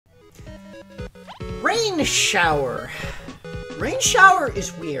Rain shower. Rain shower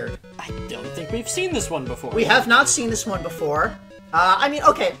is weird. I don't think we've seen this one before. We have not seen this one before. I mean,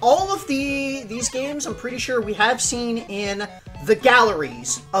 okay, all of these games, I'm pretty sure we have seen in the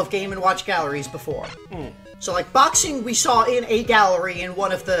galleries of Game & Watch galleries before. So, like, boxing we saw in a gallery in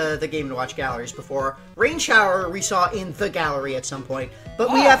one of the Game & Watch galleries before. Rain shower we saw in the gallery at some point,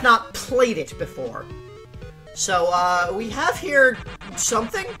 but we have not played it before. So, we have here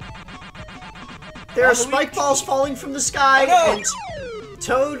something. There are spike balls falling from the sky, and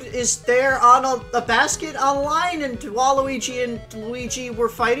Toad is there on a basket online, and Waluigi and Luigi were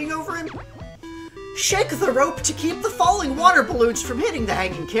fighting over him. Shake the rope to keep the falling water balloons from hitting the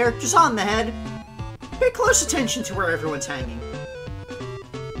hanging characters on the head. Pay close attention to where everyone's hanging.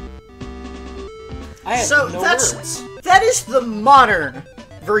 That is the modern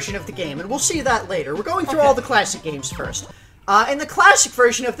version of the game, and we'll see that later. We're going through all the classic games first. In the classic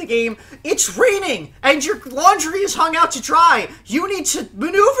version of the game, it's raining, and your laundry is hung out to dry. You need to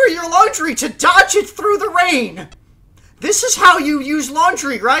maneuver your laundry to dodge it through the rain. This is how you use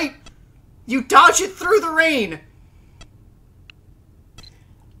laundry, right? You dodge it through the rain.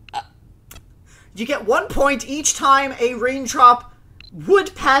 You get 1 point each time a raindrop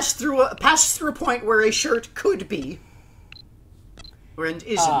would pass through a point where a shirt could be. And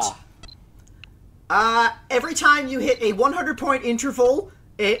isn't. Every time you hit a 100-point interval,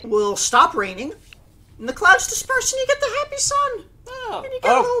 it will stop raining, and the clouds disperse, and you get the happy sun. And you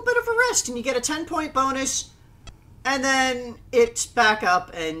get a little bit of a rest, and you get a 10-point bonus, and then it's back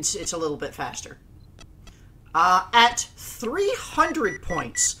up, and it's a little bit faster. At 300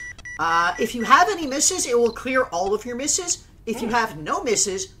 points, if you have any misses, it will clear all of your misses. If you have no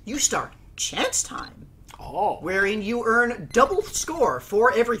misses, you start chance time, wherein you earn double score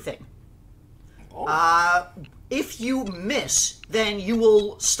for everything. If you miss, then you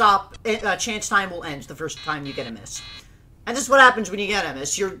will stop, chance time will end the first time you get a miss. And this is what happens when you get a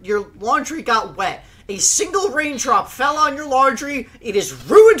miss. Your laundry got wet. A single raindrop fell on your laundry. It is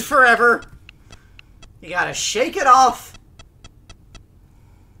ruined forever. You gotta shake it off.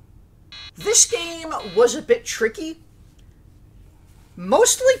 This game was a bit tricky.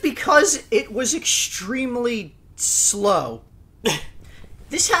 Mostly because it was extremely slow.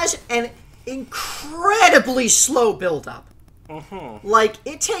 This has an incredibly slow build-up. Like,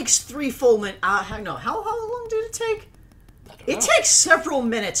 it takes 3 full minutes. No, how long did it take? It takes several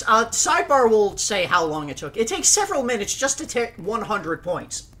minutes. Sidebar will say how long it took. It takes several minutes just to take 100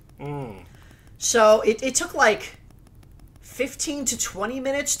 points. So, it took like 15 to 20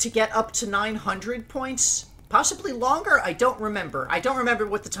 minutes to get up to 900 points. Possibly longer? I don't remember. I don't remember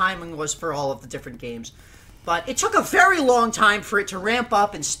what the timing was for all of the different games. But it took a very long time for it to ramp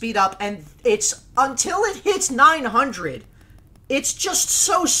up and speed up, and it's until it hits 900, it's just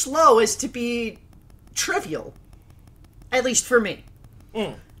so slow as to be trivial. At least for me.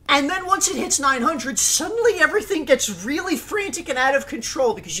 And then once it hits 900, suddenly everything gets really frantic and out of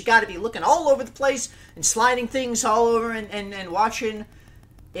control, because you gotta be looking all over the place and sliding things all over and watching.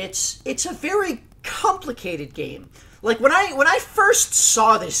 It's a very complicated game. Like, when I first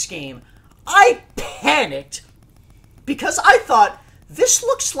saw this game, I panicked because I thought, this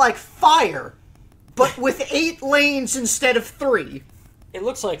looks like Fire, but with 8 lanes instead of 3. It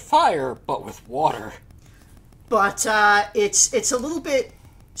looks like Fire, but with water. But it's a little bit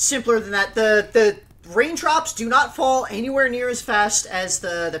simpler than that. The raindrops do not fall anywhere near as fast as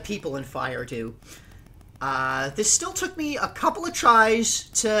the people in Fire do. This still took me a couple of tries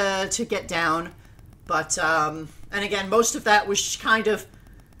to get down, but and again, most of that was kind of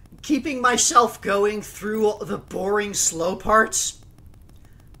keeping myself going through the boring, slow parts.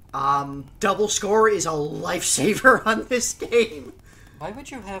 Double score is a lifesaver on this game. Why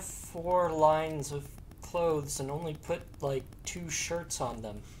would you have 4 lines of clothes and only put, like, 2 shirts on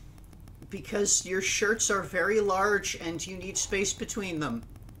them? Because your shirts are very large and you need space between them.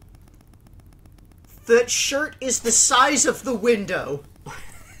 The shirt is the size of the window.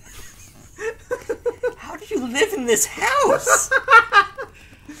 How do you live in this house?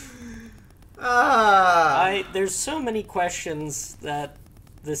 There's so many questions that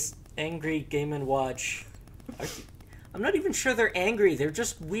this angry Game & Watch... I'm not even sure they're angry, they're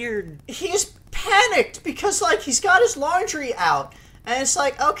just weird. He's panicked because, like, he's got his laundry out. And it's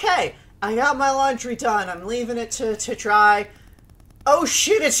like, okay, I got my laundry done, I'm leaving it to dry. Oh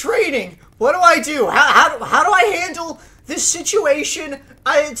shit, it's raining! What do I do? How do I handle this situation?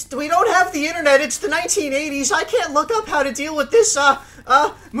 We don't have the internet, it's the 1980s, I can't look up how to deal with this,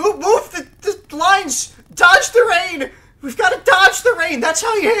 move the lines, dodge the rain! We've got to dodge the rain, that's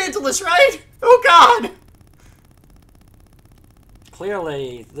how you handle this, right? Oh god!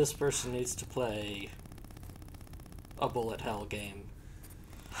 Clearly, this person needs to play a bullet hell game.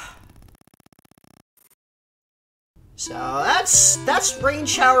 So that's Rain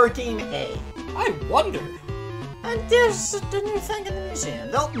Shower Game A. I wonder. And there's the new thing in the museum.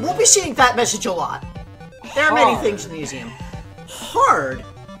 We'll be seeing that message a lot. There are many things in the museum. Hard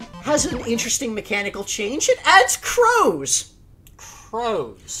has an interesting mechanical change. It adds crows.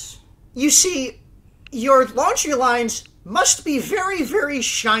 Crows. You see, your laundry lines must be very, very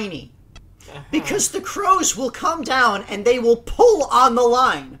shiny. Because the crows will come down and they will pull on the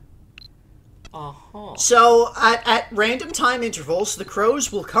line. So, at random time intervals, the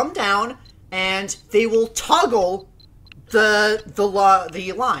crows will come down and they will toggle the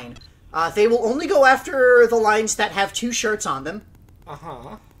line. They will only go after the lines that have 2 shirts on them.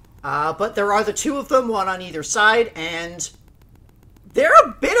 But there are the 2 of them, one on either side, and they're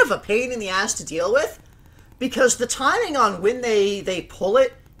a bit of a pain in the ass to deal with, because the timing on when they pull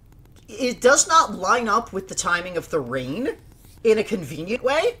it does not line up with the timing of the rain in a convenient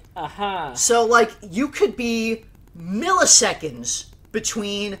way. So, like, you could be milliseconds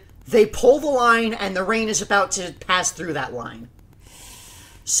between they pull the line and the rain is about to pass through that line.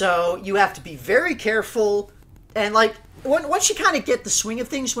 So you have to be very careful, and like once you kind of get the swing of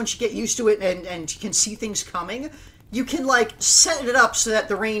things, once you get used to it and you can see things coming, you can like set it up so that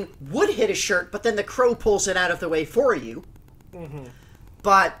the rain would hit a shirt, but then the crow pulls it out of the way for you.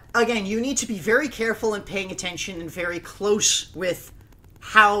 But again, you need to be very careful and paying attention and very close with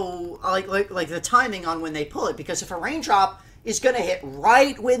how like the timing on when they pull it, because if a raindrop is going to hit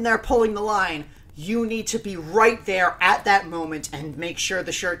right when they're pulling the line, you need to be right there at that moment and make sure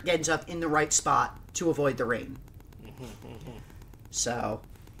the shirt ends up in the right spot to avoid the rain. So,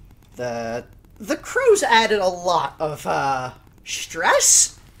 the crows added a lot of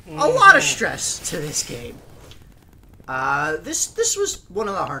stress. A lot of stress to this game. This was one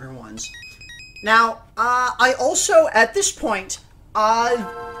of the harder ones. Now, I also, at this point,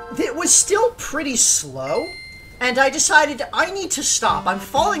 it was still pretty slow. And I decided I need to stop. I'm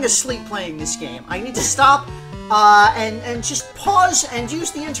falling asleep playing this game. I need to stop and just pause and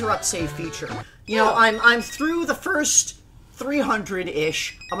use the interrupt save feature. You know, I'm through the first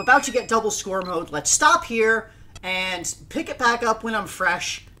 300-ish. I'm about to get double score mode. Let's stop here and pick it back up when I'm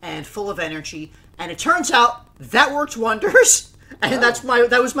fresh and full of energy. And it turns out that worked wonders. And that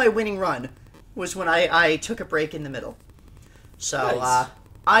was my winning run, was when I took a break in the middle. So, nice.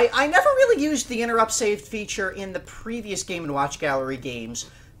 I never really used the interrupt save feature in the previous Game & Watch Gallery games,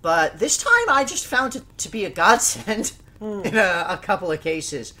 but this time I just found it to be a godsend in a couple of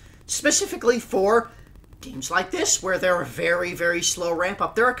cases. Specifically for games like this, where they're a very, very slow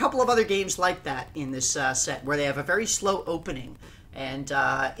ramp-up. There are a couple of other games like that in this set, where they have a very slow opening, and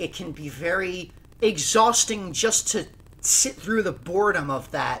it can be very exhausting just to sit through the boredom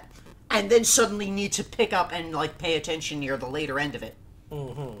of that, and then suddenly need to pick up and like pay attention near the later end of it.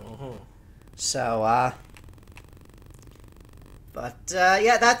 So, but,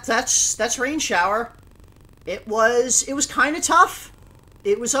 yeah, that's Rain Shower. It was kind of tough.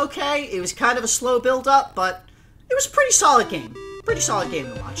 It was okay. It was kind of a slow build-up, but it was a pretty solid game. Pretty solid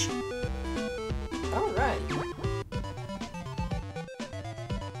game to watch. Alright.